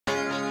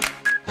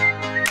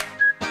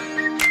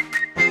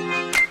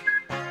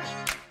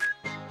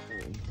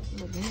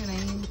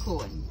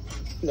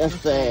That's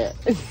sad.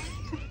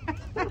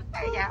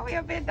 Yeah, we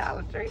have been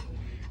Dollar Tree.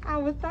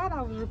 I thought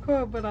I was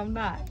recording, but I'm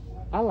not.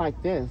 I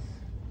like this.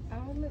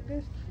 Oh, look,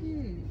 that's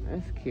cute.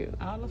 That's cute.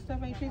 All the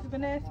stuff Aunt Teresa's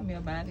been asking me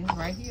about is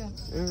right here.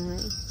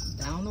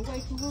 Down the way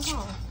from her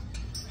house.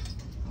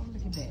 Oh,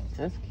 look at that.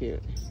 That's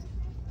cute.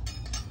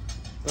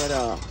 But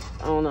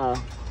on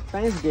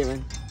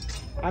Thanksgiving,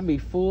 I be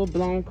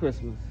full-blown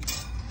Christmas.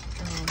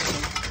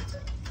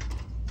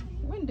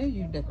 When do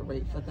you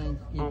decorate for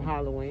Thanksgiving? On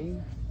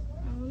Halloween.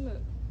 Oh,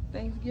 look.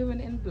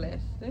 Thanksgiving and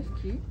blessed. That's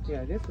cute.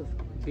 Yeah, this is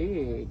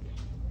big.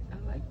 I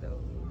like those.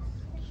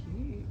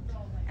 Cute.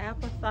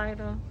 Apple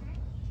cider.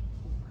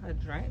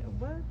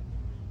 What?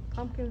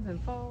 Pumpkins and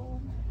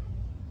fall.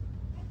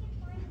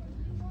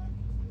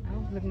 I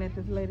was looking at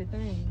this lady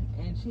thing,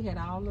 and she had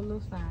all the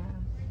little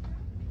signs.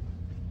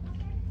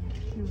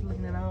 She was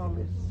looking at all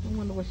this. I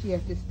wonder what she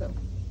has this stuff.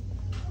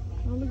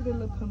 Oh, look at the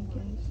little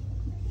pumpkins.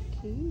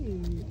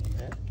 Cute.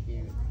 That's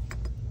cute.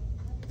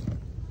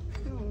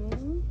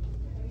 Oh.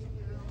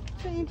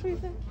 Say, Aunt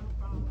Teresa,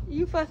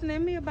 you fussing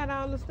at me about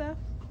all the stuff?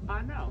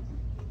 I know.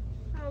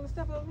 All the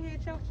stuff over here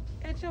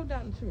at your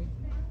Dollar Tree.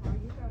 Look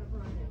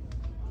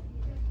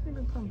at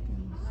the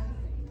pumpkins.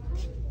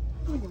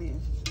 Look at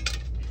this.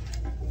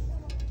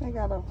 They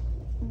got a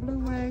blue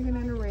wagon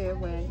and a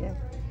red wagon.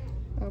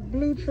 A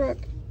blue truck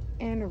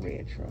and a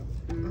red truck.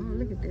 Oh,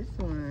 look at this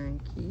one.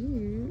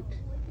 Cute.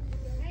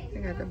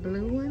 They got the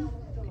blue one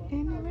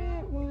and the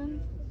red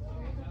one.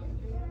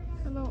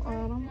 Hello,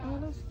 Autumn. Oh,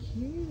 that's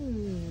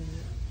cute.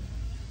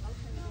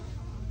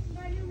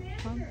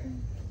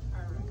 Pumpkin.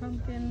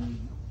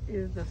 Pumpkin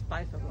is the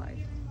spice of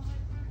life.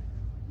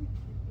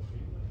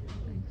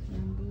 Thanks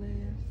and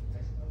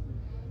blessed.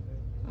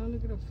 Oh,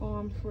 look at the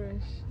farm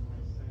fresh.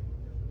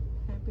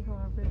 Happy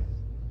harvest.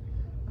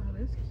 Oh,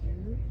 that's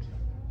cute.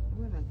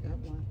 Oh, I like that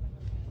one.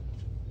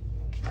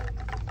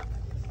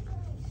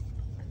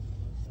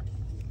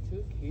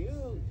 Too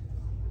cute.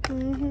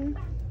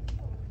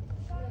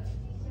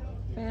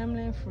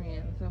 Family and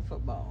friends and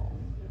football.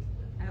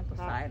 Apple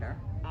cider.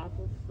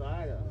 Apple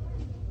cider.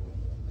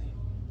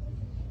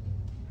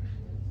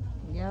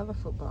 Gather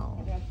football.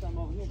 I got some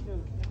over here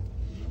too.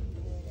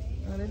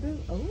 Oh, they do?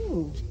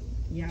 Oh.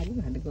 Yeah, we're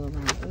gonna have to go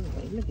around the other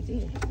way. Look at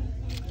this.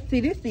 See,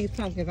 these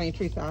pumpkins Aunt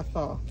Teresa I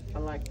saw. I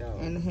like those.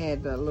 And it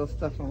had the little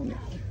stuff on it.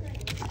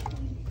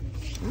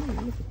 Ooh,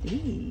 look at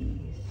these.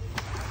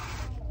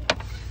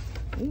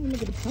 Ooh,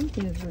 look at the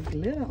pumpkins with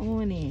glitter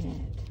on it.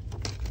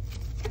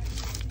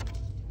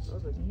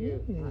 Those are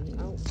cute.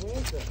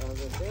 Where's the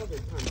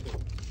velvet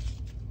pumpkin?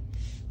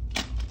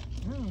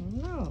 I don't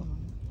know.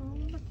 Oh,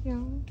 look,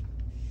 y'all.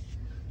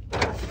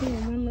 See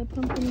one little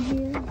pumpkin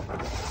here.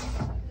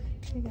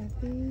 They got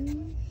these.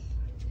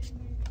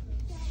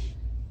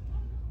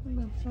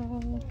 Little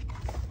fall.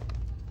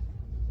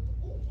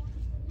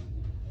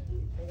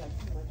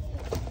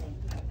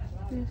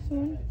 This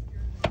one.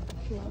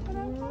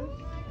 Flowers.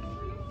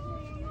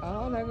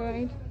 Oh, there go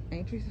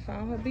Aunt Teresa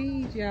found her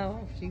beads,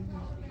 y'all. She was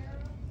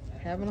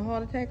having a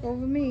heart attack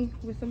over me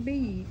with some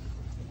beads.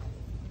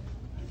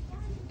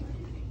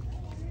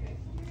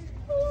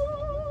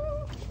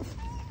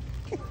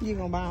 You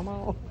gonna buy them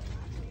all?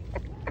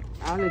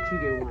 I'll let you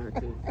get one or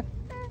two.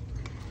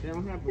 They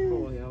don't have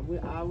before, y'all.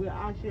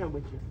 I'll share them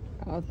with you.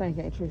 Oh, thank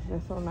you, Aunt Teresa.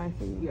 That's so nice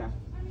of you. Yeah.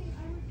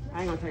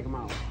 I ain't gonna take them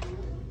out.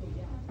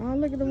 Oh,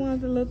 look at the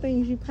ones, the little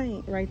things you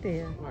paint right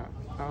there. Well,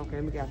 okay,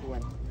 let me get out the way.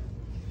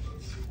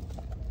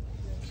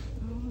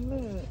 Oh,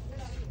 look.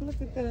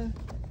 Look at the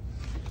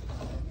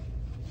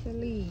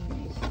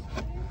leaves.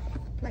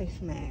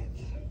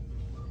 Placemats.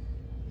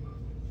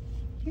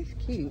 It's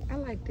cute. I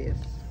like this.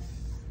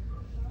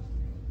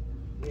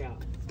 Yeah.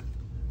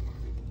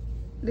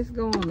 This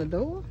go on the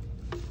door?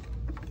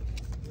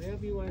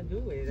 Whatever you want to do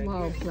with it.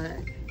 Wall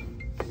plaque.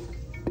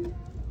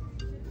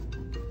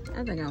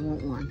 I think I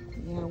want one.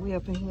 Yeah, we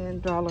up in here in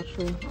Dollar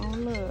Tree. Oh,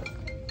 look.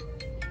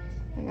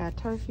 They got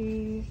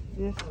turkeys.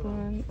 This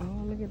one.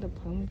 Oh, look at the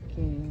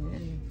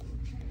pumpkin.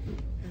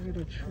 Look at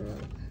the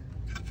truck.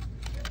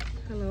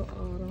 Hello,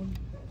 Autumn.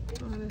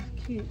 Oh, that's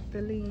cute.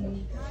 The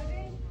leaves.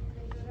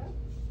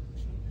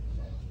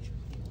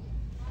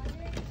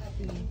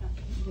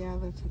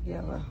 Gather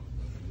together.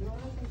 What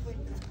is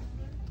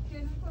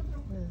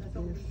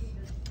this?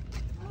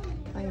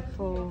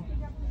 Thankful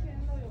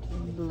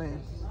and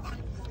blessed.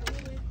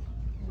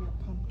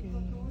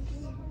 Pumpkins.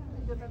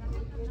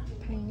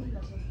 Paint.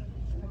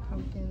 The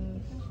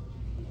pumpkins.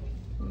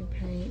 You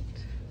paint.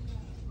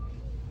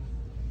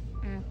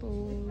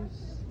 Apples.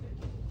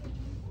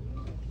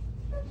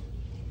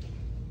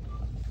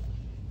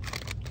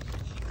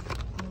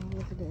 Oh,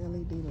 look at the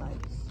LED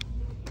lights.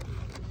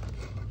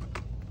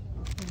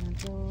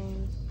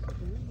 Jars.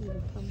 Ooh,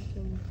 the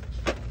pumpkin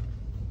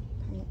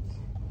paint.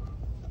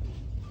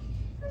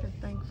 The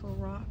thankful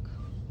rock.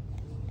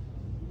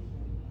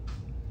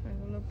 And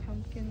a little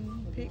pumpkin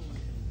pick.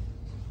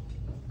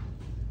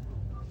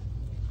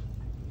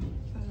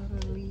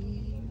 The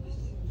leaves.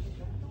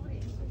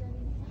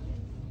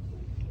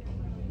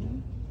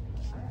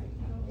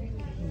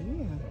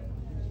 Yeah.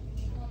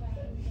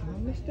 Oh,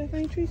 the stuff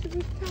Aunt Teresa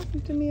was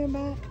talking to me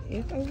about.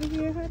 It's over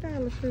here at her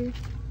Dollar Tree.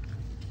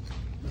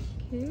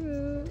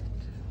 Cute.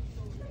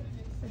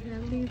 They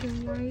have these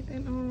in white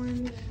and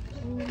orange.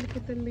 Oh, look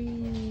at the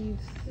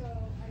leaves.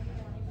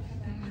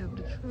 They have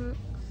the trucks.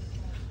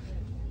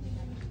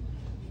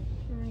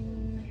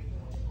 Green.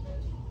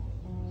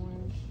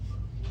 Orange.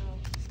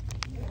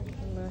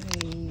 The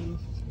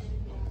haze.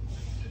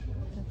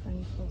 The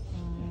thankful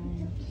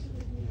signs.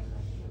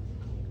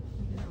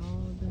 Look at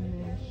all the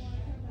mesh.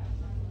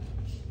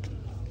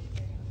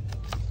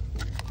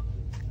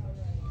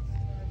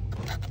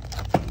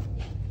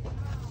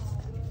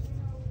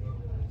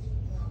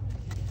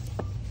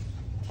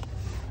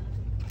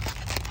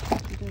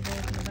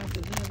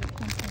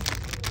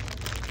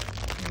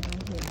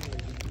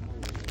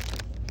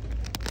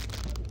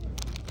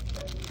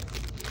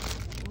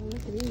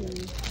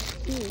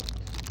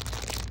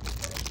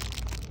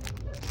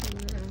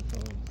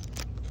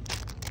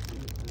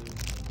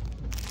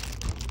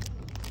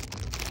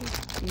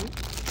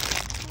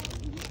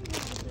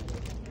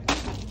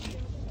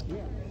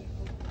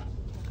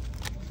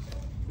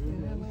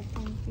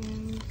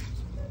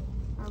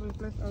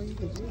 Oh, you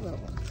can do that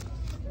one.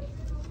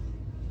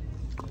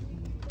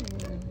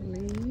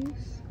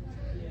 Leaves,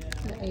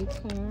 the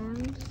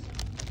acorns,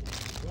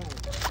 the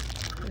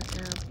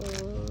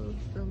apples,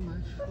 the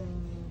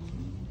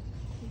mushrooms,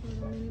 the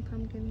mini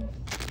pumpkins,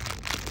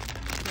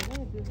 the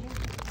orange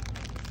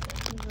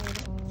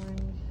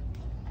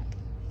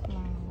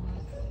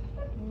flowers.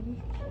 Oh,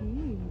 that's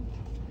cute.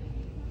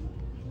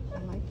 I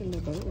like the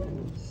little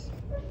birds.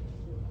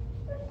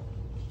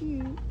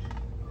 Cute.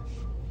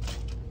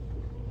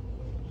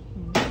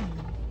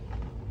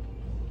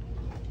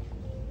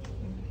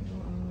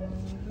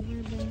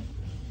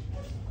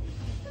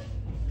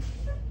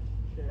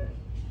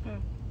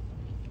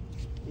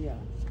 Yeah.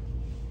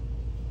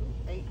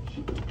 H.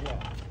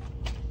 Yeah.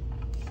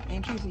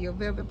 Aunt Teresa, your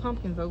velvet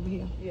pumpkins over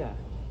here. Yeah.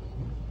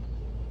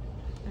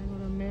 I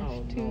got a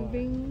mesh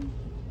tubing.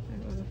 I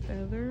got the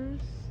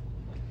feathers.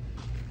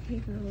 Here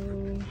go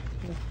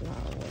the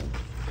flowers.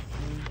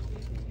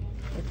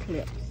 The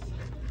clips.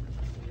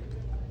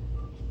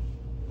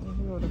 Here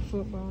go the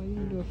football. You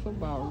can do a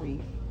football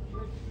wreath.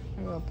 I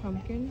got a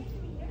pumpkin.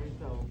 Here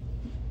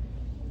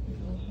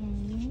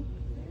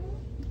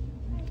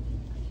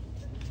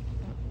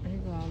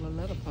go all the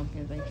little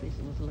pumpkins Aunt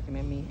Teresa was looking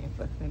at me and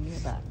fussing at me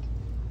about.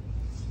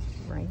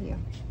 Right here.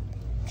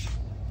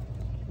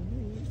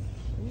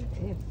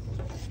 Yes.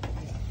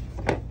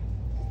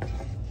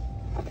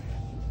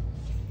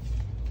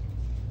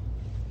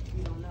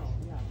 You don't know,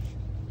 yeah.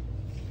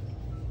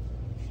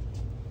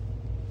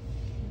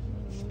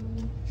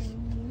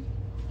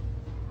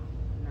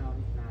 No,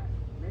 it's not.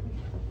 Maybe.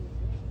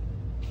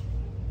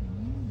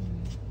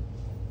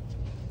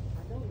 I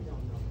know you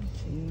don't know. Let's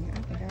see, I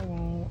think I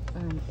want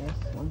this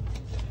one.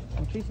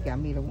 Aunt Teresa got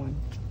me the one,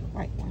 the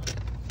white one. I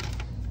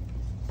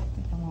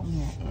think I want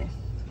me an S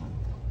one.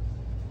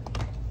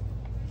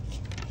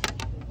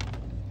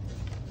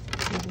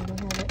 Do they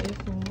have an S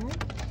and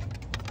white?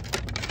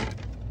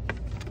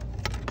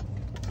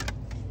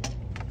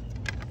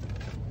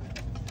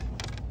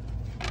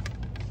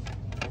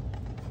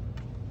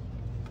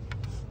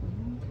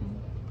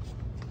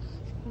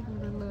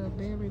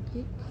 Berry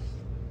picks.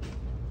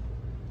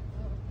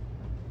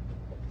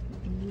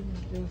 And these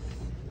are just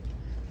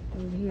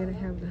over here to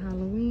have the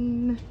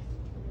Halloween.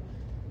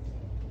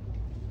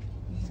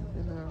 We have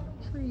the little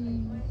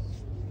trees.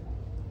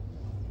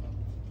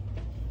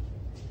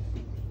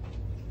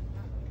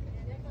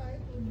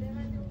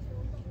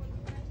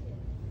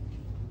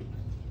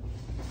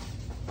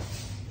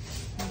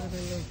 Another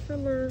little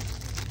fillers.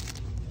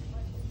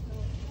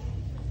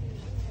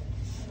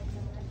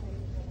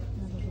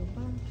 Another little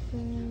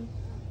boxes.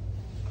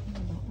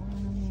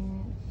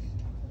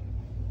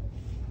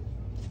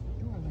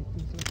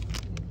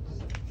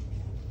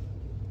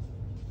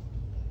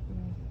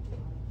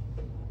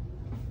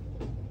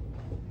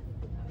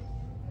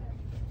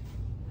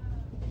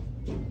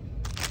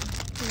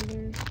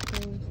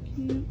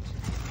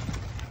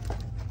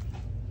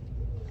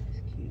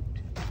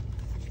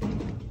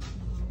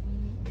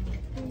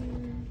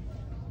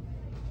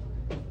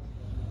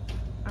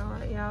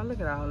 Y'all,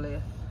 look at all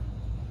this.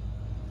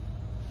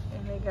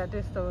 And they got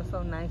this store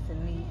so nice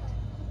and neat.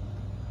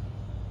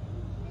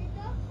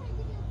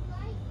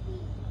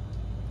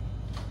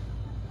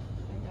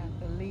 They got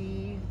the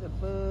leaves, the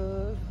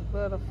bugs,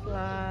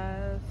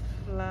 butterflies,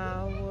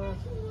 flowers,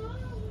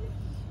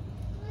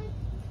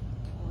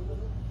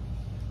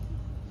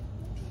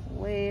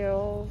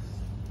 whales.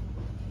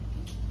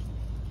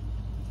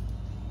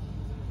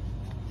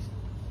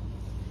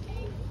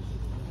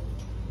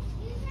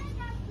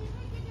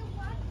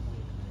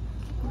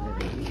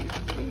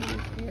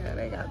 Yeah,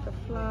 they got the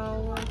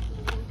flowers.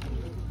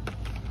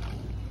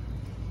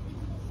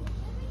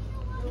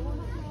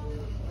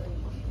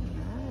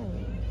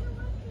 Nice.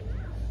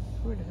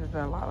 Ooh, this is a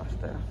lot of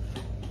stuff.